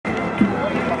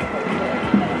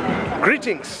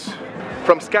Greetings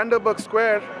from Skanderberg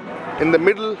Square in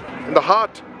the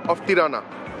heart of Tirana.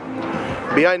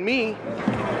 Behind me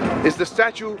is the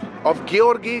statue of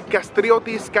Georgi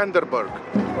Kastrioti Skanderberg.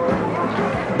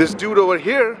 This dude over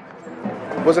here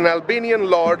was an Albanian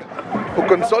lord who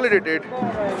consolidated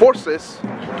forces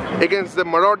against the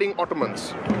marauding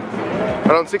Ottomans.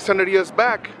 Around 600 years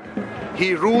back,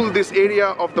 he ruled this area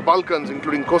of the Balkans,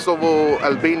 including Kosovo,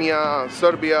 Albania,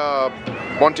 Serbia,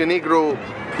 Montenegro.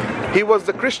 He was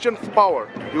the Christian power.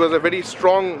 He was a very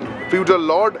strong feudal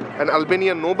lord, an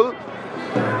Albanian noble.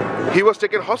 He was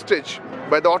taken hostage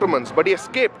by the Ottomans, but he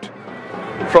escaped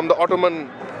from the Ottoman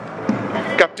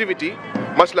captivity,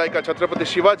 much like a Chhatrapati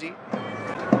Shivaji.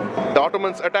 The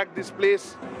Ottomans attacked this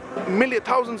place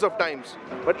thousands of times,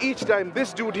 but each time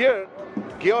this dude here,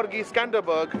 Georgi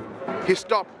Skanderberg, he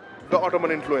stopped the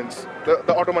Ottoman influence,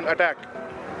 the Ottoman attack.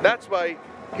 That's why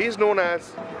he's known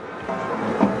as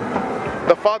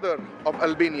the father of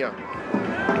Albania,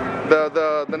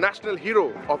 the national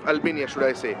hero of Albania, should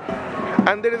I say.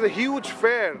 And there is a huge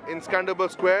fair in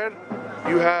Skanderberg Square.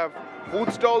 You have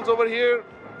food stalls over here,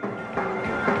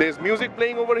 there's music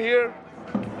playing over here,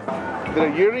 there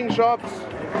are earring shops,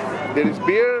 there is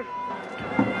beer,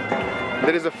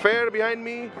 there is a fair behind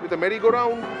me with a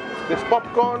merry-go-round, there's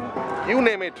popcorn, you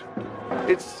name it.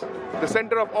 It's the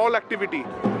center of all activity,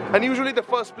 and usually the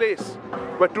first place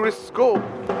where tourists go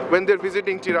when they're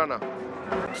visiting Tirana.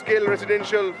 Scale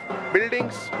residential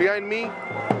buildings behind me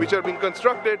which are being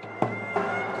constructed,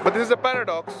 but this is a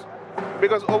paradox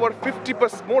because more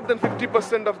than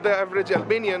 50% of the average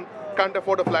Albanian can't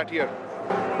afford a flat here.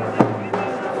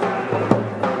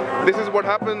 This is what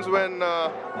happens when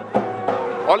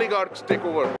oligarchs take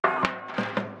over.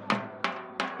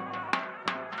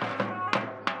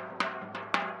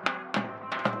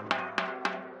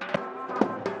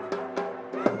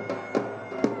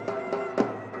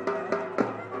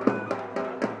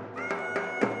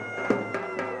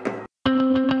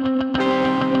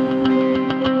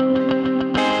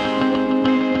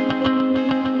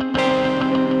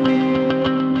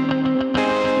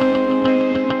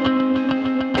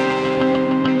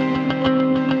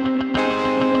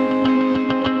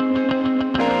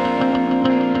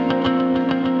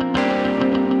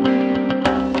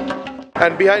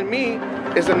 And behind me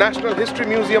is the National History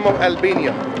Museum of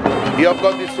Albania. You have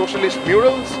got these socialist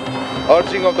murals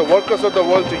urging of the workers of the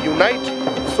world to unite,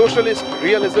 socialist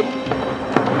realism.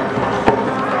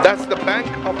 That's the Bank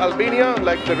of Albania,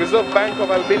 like the Reserve Bank of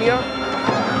Albania.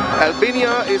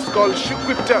 Albania is called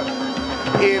Shqiptar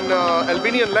in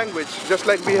Albanian language, just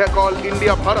like we have called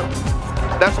India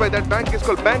Bharat. That's why that bank is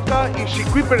called Banka I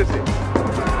Shqipërisë.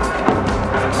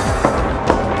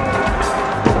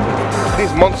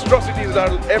 These monstrosities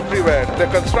are everywhere. The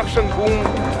construction boom,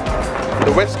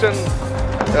 the Western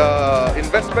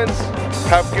investments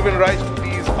have given rise to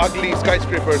these ugly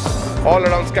skyscrapers all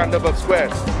around Skanderberg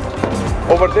Square.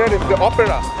 Over there is the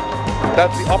opera.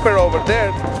 That's the opera over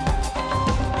there.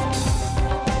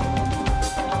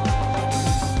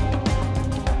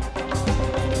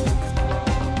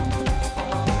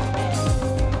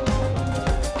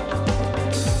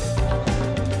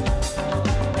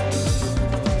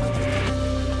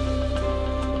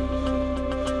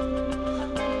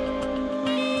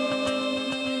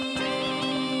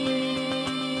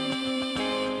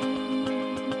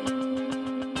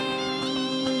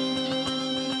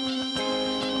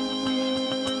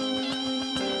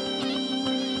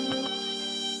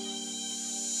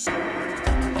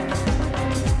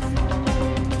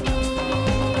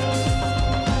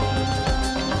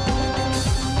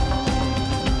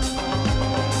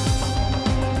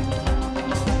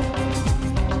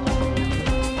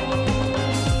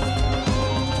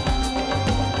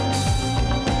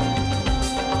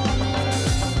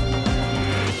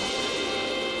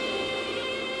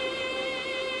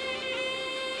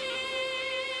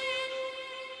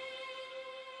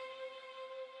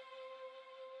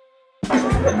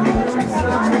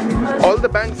 All the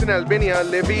banks in Albania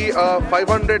levy a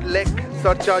 500 lek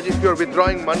surcharge if you're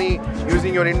withdrawing money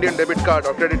using your Indian debit card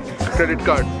or credit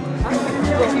card.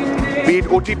 Be it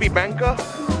OTP Banka,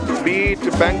 be it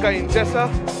Banka Intesa,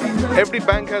 every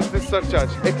bank has this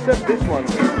surcharge except this one,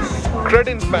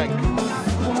 Credins Bank.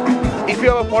 If you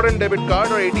have a foreign debit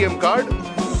card or ATM card,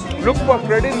 look for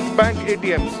Credins Bank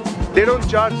ATMs. They don't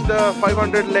charge the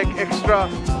 500 lek extra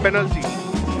penalty,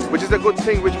 which is a good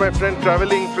thing, which my friend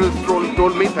Traveling Frills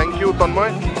told me. Thank you,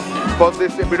 Tanmay, for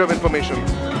this bit of information.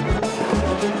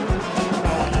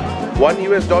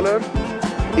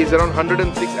 $1 is around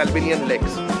 106 Albanian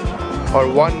leks, or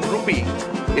 1 rupee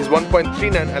is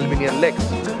 1.39 Albanian leks.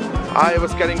 I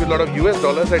was carrying a lot of US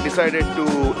dollars. I decided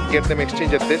to get them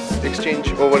exchanged at this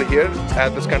exchange over here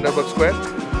at the Skanderberg Square.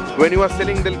 When you are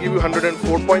selling, they'll give you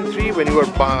 104.3. When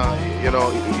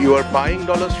you are buying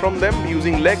dollars from them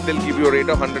using leg, they'll give you a rate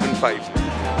of 105.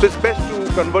 So it's best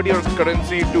to convert your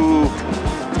currency to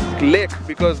leg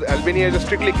because Albania is a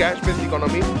strictly cash-based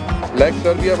economy. Like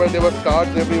Serbia, where there were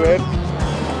cards everywhere,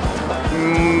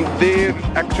 they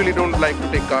actually don't like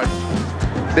to take cards.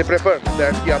 They prefer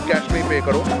that कि आप cash में pay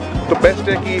करो. So best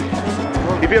है कि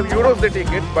if you have euros they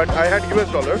take it, but I had US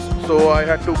dollars, so I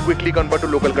had to quickly convert to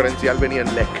local currency,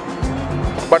 Albanian lek.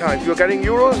 But if you're carrying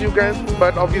euros, you can.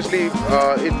 But obviously,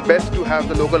 it's best to have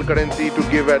the local currency to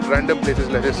give at random places,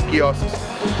 like this kiosks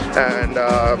and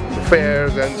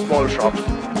fairs and small shops.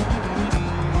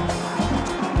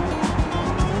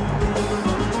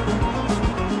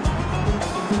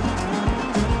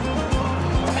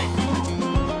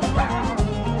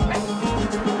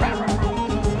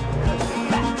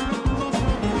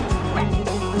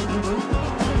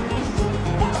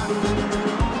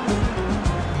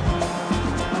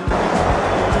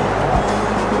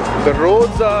 The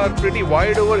roads are pretty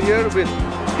wide over here with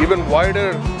even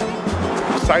wider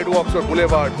sidewalks or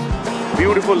boulevards.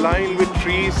 Beautiful line with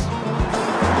trees.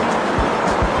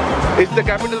 It's the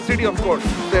capital city, of course,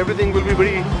 so everything will be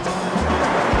very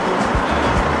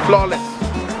flawless.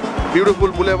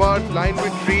 Beautiful boulevards lined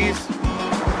with trees,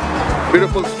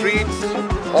 beautiful streets,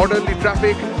 orderly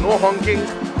traffic, no honking.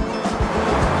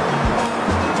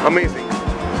 Amazing.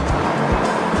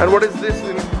 And what is this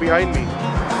behind me?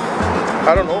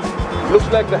 I don't know. Looks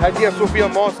like the Hagia Sophia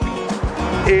Mosque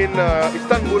in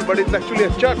Istanbul, but it's actually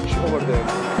a church over there.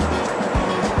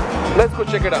 Let's go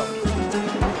check it out.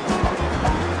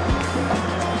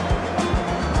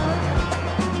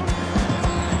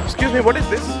 Excuse me, what is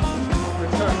this?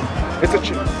 It's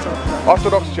a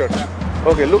Orthodox church.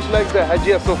 Okay, looks like the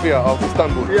Hagia Sophia of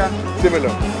Istanbul. Yeah. Similar.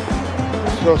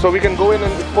 So we can go in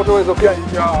and the photo is okay?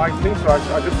 Yeah, I think so.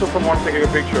 I just saw someone taking a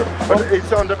picture. But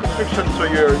it's under construction, so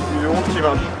you won't see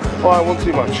much. Oh, I won't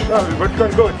see much. Yeah, but you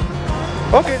can go.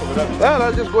 Okay, well,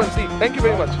 I'll just go and see. Thank you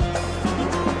very much.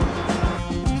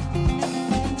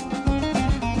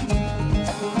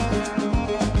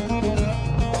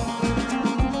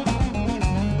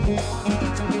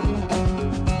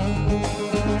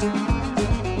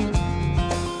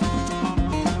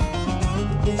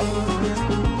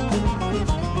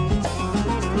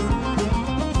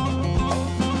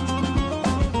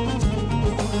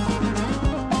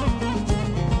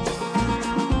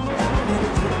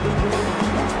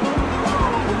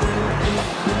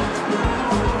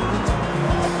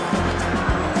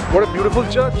 What a beautiful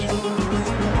church,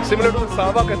 similar to the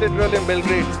Sava Cathedral in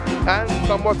Belgrade and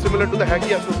somewhat similar to the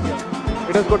Hagia Sophia.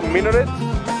 It has got minarets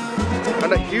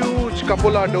and a huge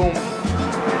cupola dome.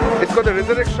 It's got the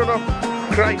Resurrection of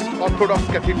Christ Orthodox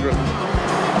Cathedral.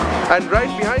 And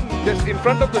right behind, just in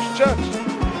front of this church,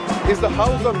 is the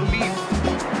House of Leaves.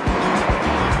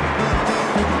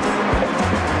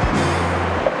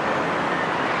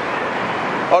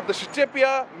 Or the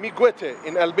Shqipja Migwete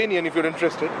in Albanian if you're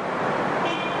interested.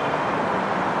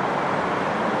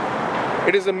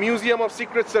 It is a museum of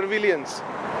secret surveillance.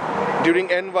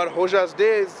 During Enver Hoxha's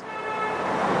days,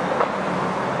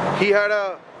 he had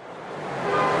a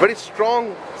very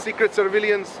strong secret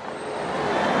surveillance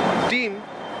team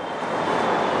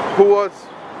who was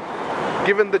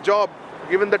given the job,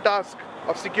 given the task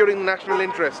of securing national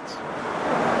interests.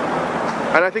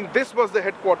 And I think this was the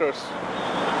headquarters.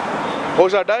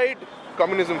 Hoxha died,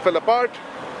 communism fell apart,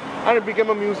 and it became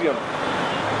a museum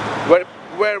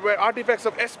where artifacts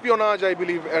of espionage, I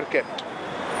believe, are kept.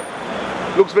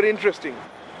 Looks very interesting.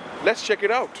 Let's check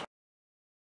it out.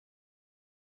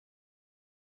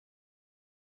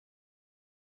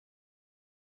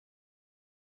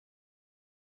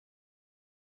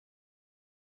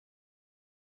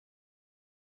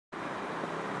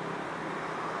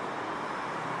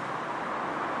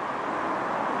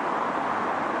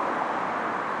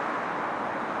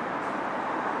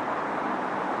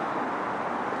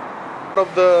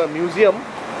 Of the museum,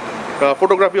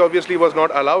 photography obviously was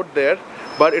not allowed there,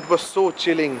 but it was so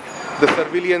chilling. The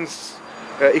surveillance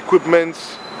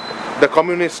equipments, the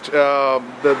communist,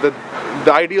 the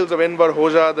ideals of Enver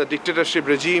Hoxha, the dictatorship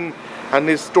regime and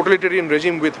his totalitarian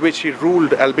regime with which he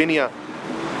ruled Albania.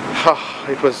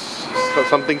 It was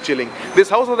something chilling. This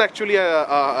house was actually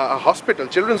a hospital,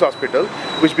 children's hospital,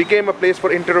 which became a place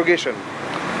for interrogation.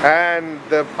 And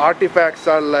the artifacts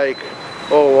are like,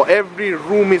 oh, every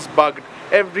room is bugged,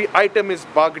 every item is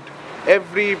bugged,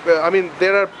 I mean,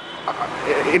 there are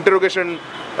interrogation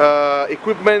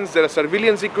equipments, there are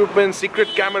surveillance equipment, secret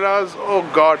cameras, oh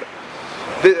God.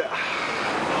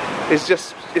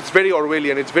 it's very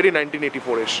Orwellian, it's very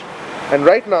 1984-ish. And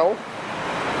right now,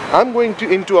 I'm going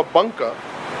into a bunker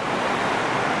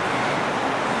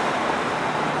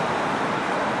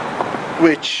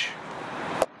which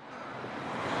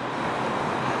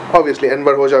obviously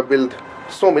Enver Hoxha built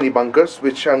so many bunkers,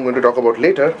 which I'm going to talk about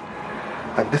later.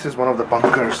 And this is one of the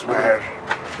bunkers where,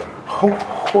 oh,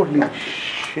 holy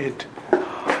shit,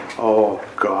 oh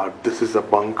god, this is a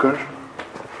bunker.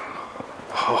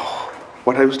 Oh,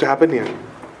 what used to happen here?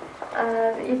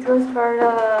 It was for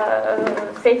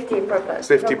safety purpose.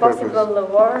 Safety purpose. Possible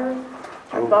war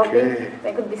or bombing. Okay.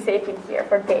 They could be safe in here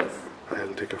for days.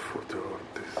 I'll take a photo of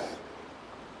this.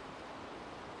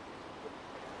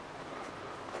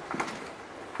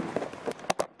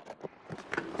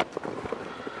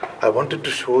 I wanted to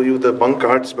show you the bunk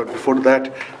arts, but before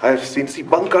that, I've seen. See,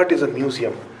 bunk art is a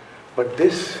museum, but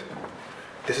this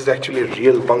is actually a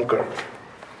real bunker.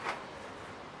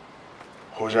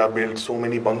 Hoxha built so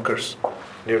many bunkers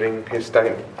during his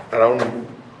time, around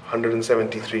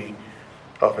 173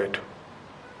 of it.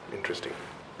 Interesting.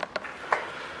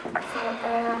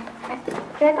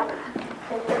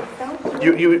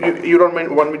 You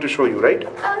don't want me to show you, right?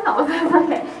 No, that's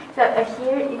okay. So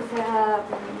here is a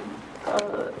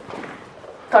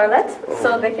toilet,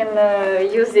 so they can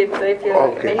use it if you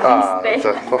Okay. stay.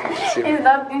 Is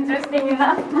that interesting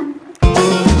enough?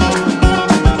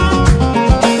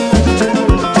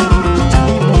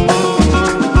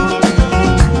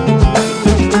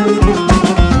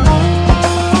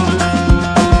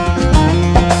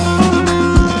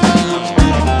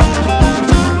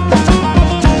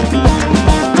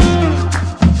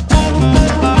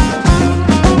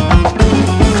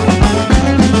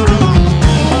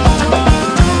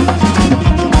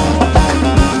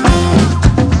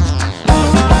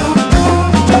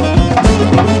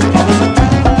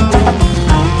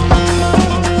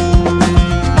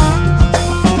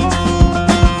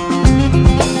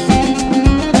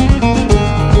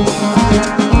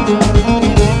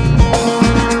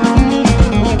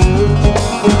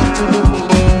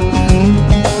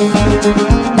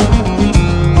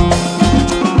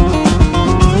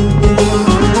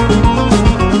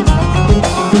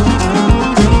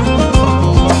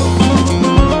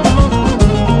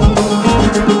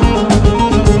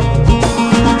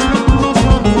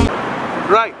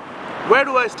 Where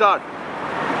do I start?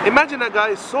 Imagine a guy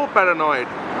is so paranoid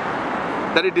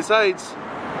that he decides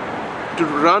to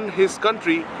run his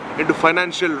country into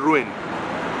financial ruin.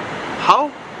 How?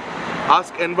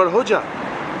 Ask Enver Hoxha.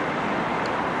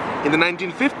 In the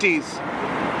 1950s,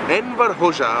 Enver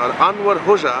Hoxha or Enver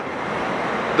Hoxha,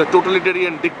 the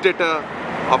totalitarian dictator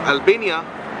of Albania,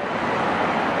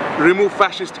 removed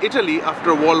fascist Italy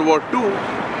after World War II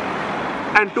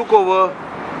and took over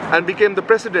and became the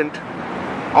president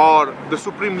or the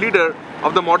supreme leader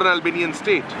of the modern Albanian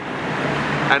state.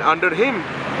 And under him,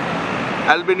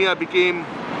 Albania became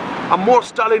a more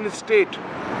Stalinist state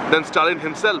than Stalin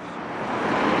himself.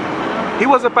 He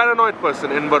was a paranoid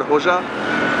person, Enver Hoxha.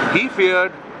 He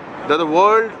feared that the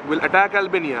world will attack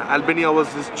Albania. Albania was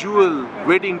this jewel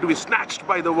waiting to be snatched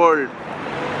by the world,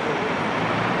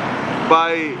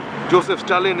 by Joseph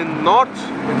Stalin in north,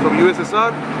 from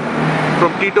USSR,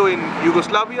 from Tito in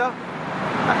Yugoslavia,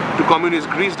 to communist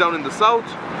Greece down in the south,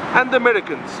 and the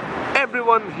Americans.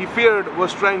 Everyone he feared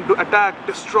was trying to attack,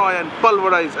 destroy and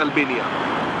pulverize Albania.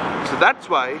 So that's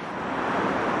why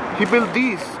he built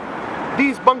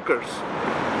these bunkers.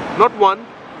 Not one,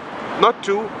 not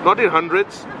two, not in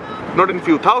hundreds, not in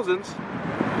few thousands,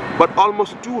 but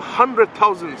almost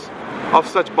 200,000 of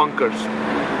such bunkers.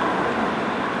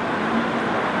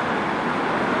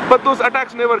 But those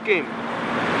attacks never came.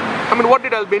 I mean, what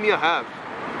did Albania have?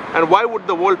 And why would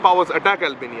the world powers attack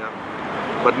Albania?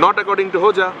 But not according to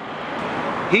Hoxha.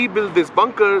 He built these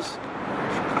bunkers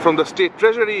from the state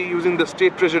treasury, using the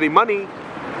state treasury money.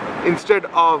 Instead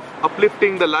of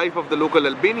uplifting the life of the local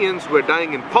Albanians who were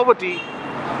dying in poverty,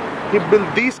 he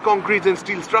built these concrete and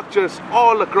steel structures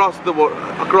all across the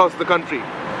country.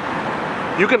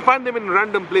 You can find them in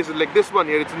random places like this one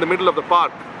here. It's in the middle of the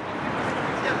park.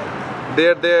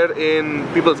 They're there in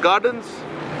people's gardens,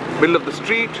 middle of the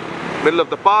street, middle of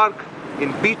the park,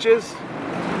 in beaches.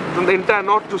 From the entire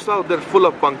north to south, they're full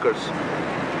of bunkers.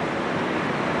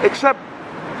 Except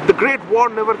the Great War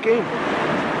never came.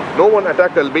 No one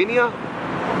attacked Albania,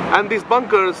 and these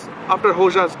bunkers, after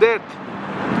Hoxha's death,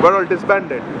 were all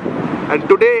disbanded. And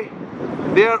today,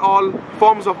 they are all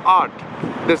forms of art.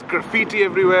 There's graffiti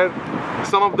everywhere.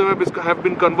 Some of them have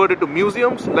been converted to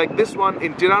museums, like this one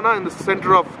in Tirana, in the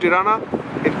center of Tirana,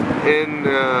 in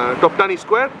Teresa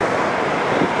Square.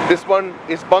 This one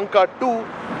is Bunk Art 2.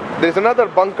 There's another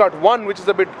Bunk Art 1, which is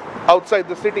a bit outside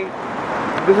the city.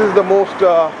 This is the most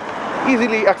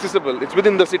easily accessible. It's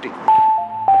within the city.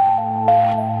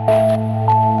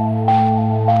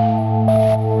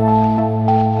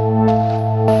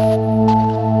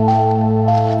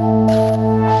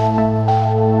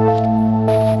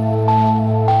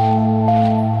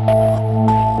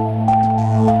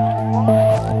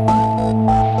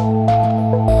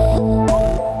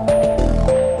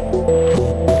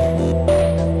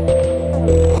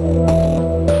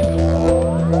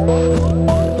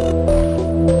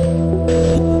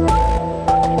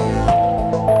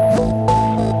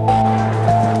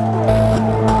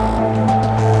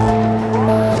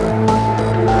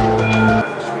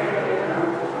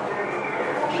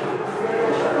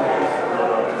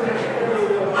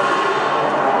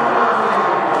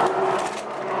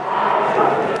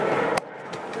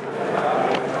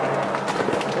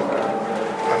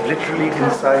 Literally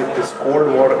inside this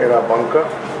Cold War era bunker,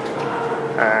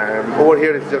 and over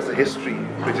here is just the history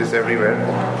which is everywhere.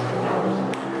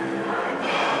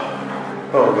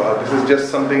 Oh god, this is just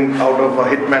something out of a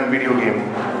Hitman video game.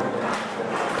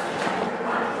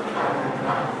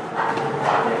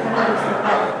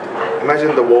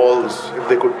 Imagine the walls if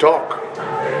they could talk.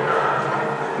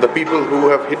 The people who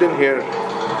have hidden here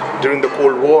during the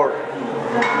Cold War,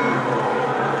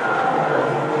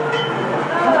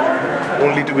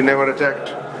 only to be never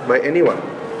attacked by anyone.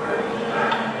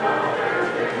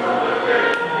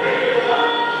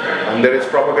 And there is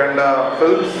propaganda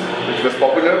films which was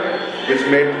popular, which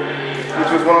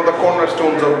was one of the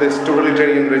cornerstones of this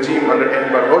totalitarian regime under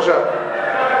Enver Hoxha.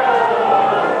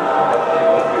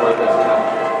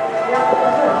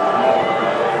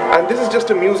 And this is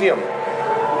just a museum.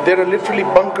 There are literally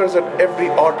bunkers at every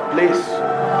odd place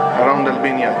around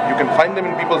Albania. You can find them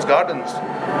in people's gardens,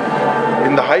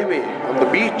 in the highway, on the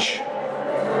beach.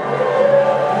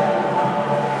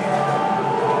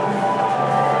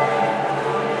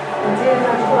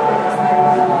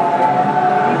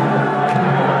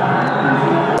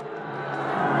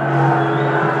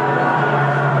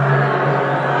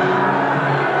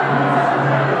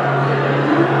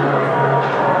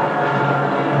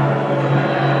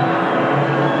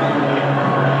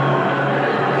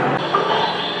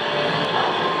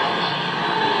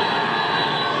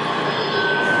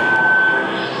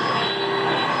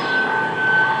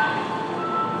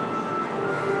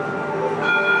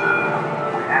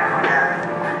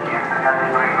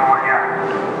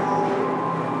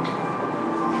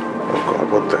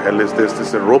 What the hell is this? This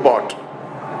is a robot.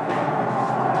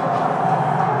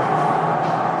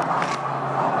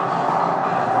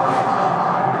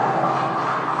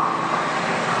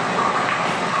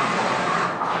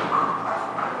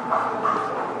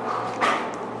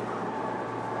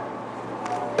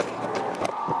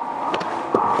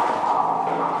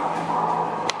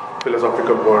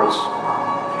 Philosophical words.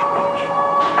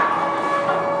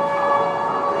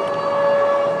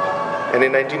 And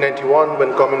in 1991,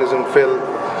 when communism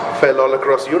fell all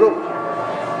across Europe,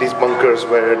 these bunkers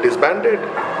were disbanded.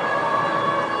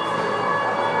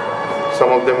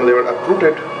 Some of them, they were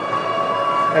uprooted,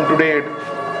 and today it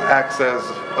acts as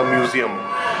a museum.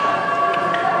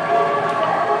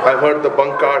 I've heard the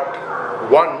Bunk Art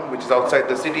 1, which is outside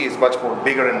the city, is much more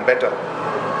bigger and better.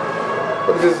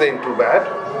 But this ain't too bad.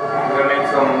 I'm gonna make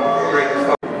some great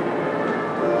stuff.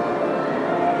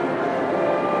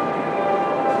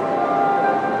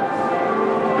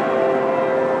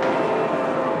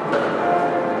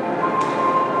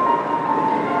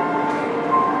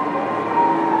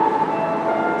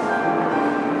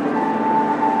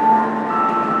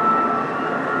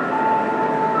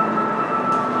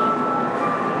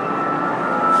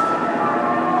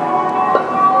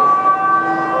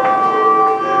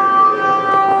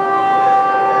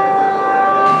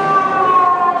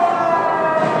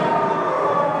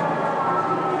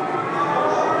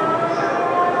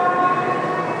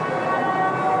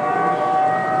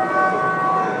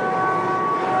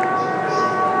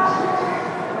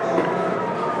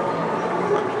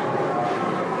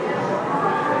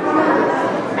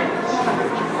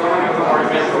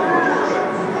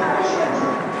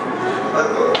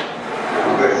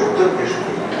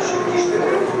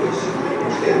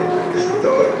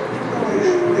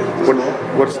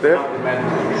 What's there?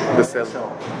 The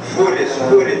cell.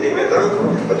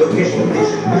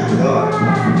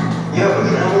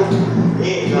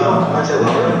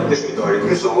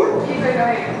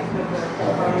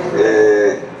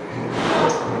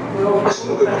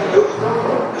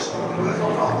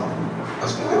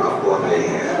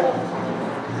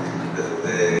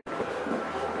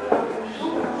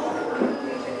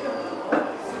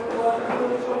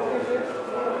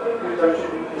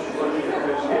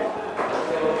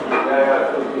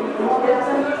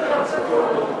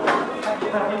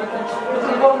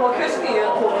 이거 뭐 교식이에요.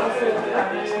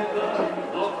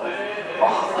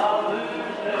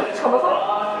 잡아서?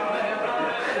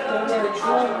 이제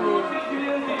주홍이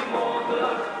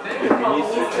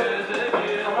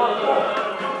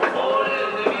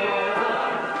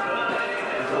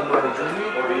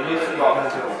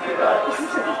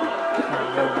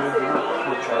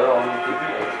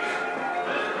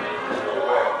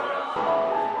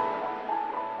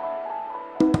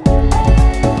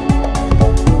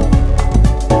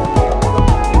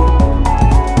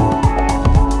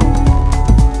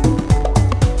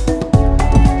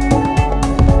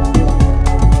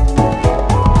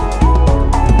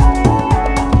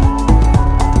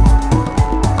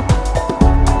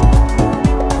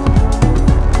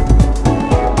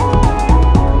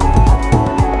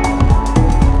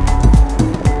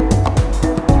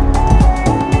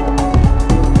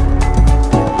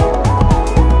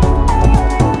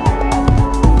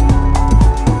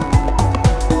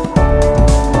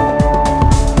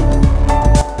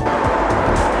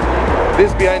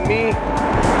This behind me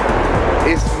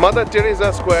is Mother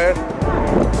Teresa Square,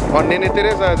 or Nene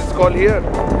Teresa as it's called here.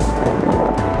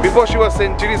 Before she was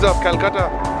Saint Teresa of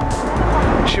Calcutta,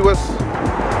 she was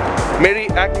Mary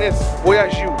Agnes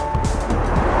Boyagiu.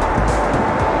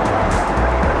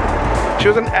 She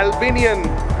was an Albanian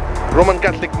Roman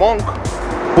Catholic monk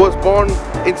who was born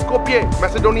in Skopje,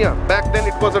 Macedonia. Back then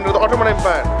it was under the Ottoman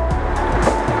Empire.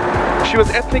 She was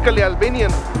ethnically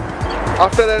Albanian.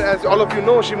 After that, as all of you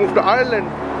know, she moved to Ireland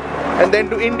and then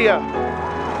to India,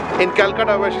 in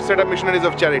Calcutta, where she set up Missionaries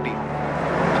of Charity.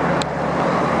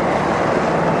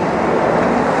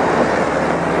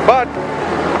 But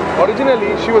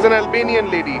originally she was an Albanian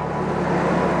lady.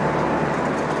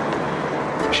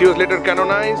 She was later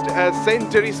canonized as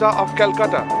Saint Teresa of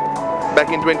Calcutta back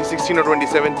in 2016 or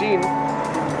 2017.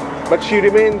 But she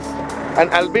remains an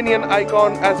Albanian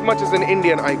icon as much as an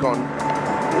Indian icon.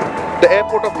 The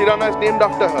airport of Tirana is named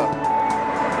after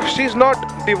her. She's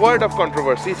not devoid of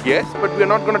controversies, yes, but we're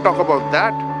not going to talk about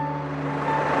that.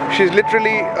 She's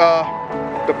literally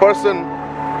the person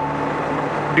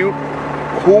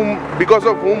because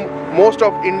of whom most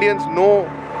of Indians know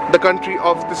the country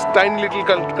of this tiny little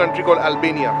country called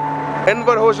Albania.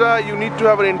 Enver Hoxha, you need to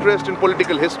have an interest in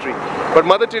political history. But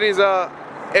Mother Teresa,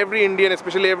 every Indian,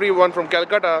 especially everyone from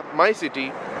Calcutta, my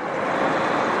city,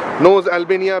 knows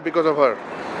Albania because of her.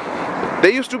 There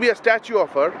used to be a statue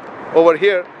of her over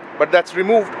here, but that's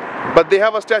removed. But they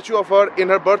have a statue of her in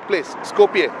her birthplace,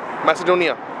 Skopje,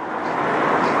 Macedonia.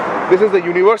 This is the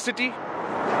university,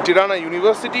 Tirana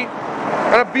University,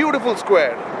 and a beautiful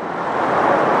square.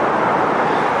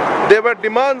 There were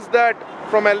demands that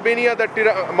from Albania that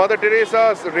Mother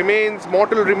Teresa's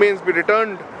mortal remains be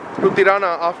returned to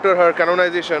Tirana after her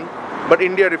canonization, but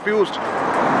India refused.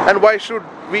 And why should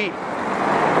we?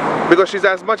 Because she's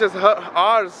as much as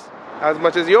ours as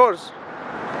much as yours.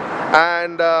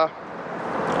 And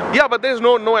yeah, but there's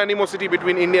no animosity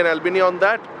between India and Albania on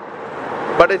that.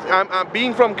 But I'm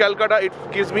being from Calcutta, it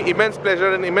gives me immense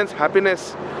pleasure and immense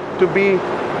happiness to be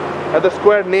at the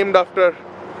square named after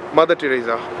Mother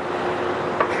Teresa.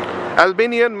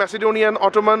 Albanian, Macedonian,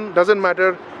 Ottoman, doesn't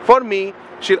matter. For me,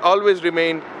 she'll always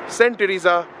remain Saint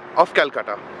Teresa of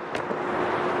Calcutta.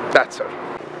 That's her.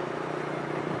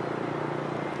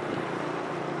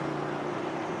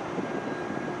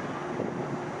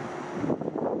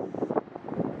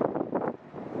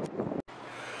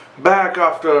 Back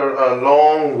after a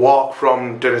long walk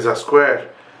from Teresa Square,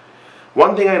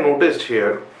 one thing I noticed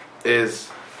here is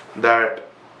that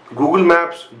Google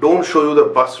Maps don't show you the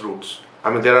bus routes. I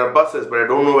mean, there are buses, but I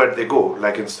don't know where they go.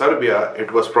 Like in Serbia,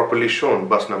 it was properly shown.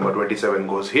 Bus number 27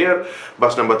 goes here,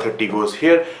 bus number 30 goes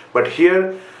here. But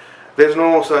here, there's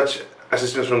no such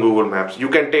assistance from Google Maps. You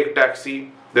can take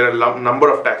taxi. There are a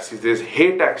number of taxis. There's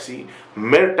Hey Taxi,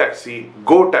 Mer Taxi,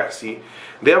 Go Taxi.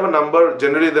 They have a number.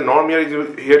 Generally, the norm here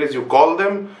is you call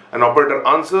them, an operator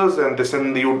answers, and they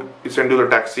send you the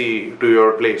taxi to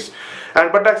your place.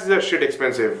 But taxis are shit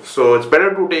expensive, so it's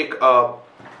better to take a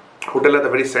hotel at the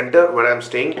very center where I'm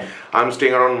staying. I'm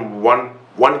staying around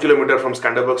one kilometer from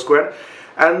Skanderberg Square,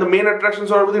 and the main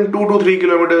attractions are within 2 to 3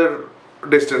 kilometer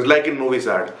distance, like in Novi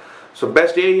Sad. So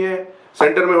best यही है,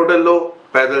 center में hotel लो,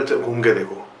 पैदल घूम के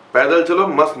देखो, पैदल चलो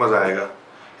मस्त मजा आएगा.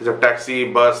 जब टैक्सी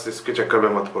बस इसके चक्कर में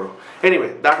मत पड़ो. Anyway,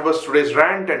 that was today's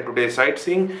rant and today's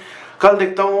sightseeing. कल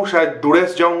देखता हूँ, शायद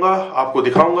दुरेस जाऊंगा, आपको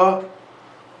दिखाऊंगा.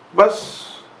 बस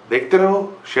देखते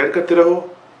रहो, शेयर करते रहो,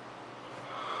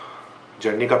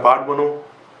 जर्नी का पार्ट बनो.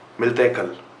 मिलते हैं कल.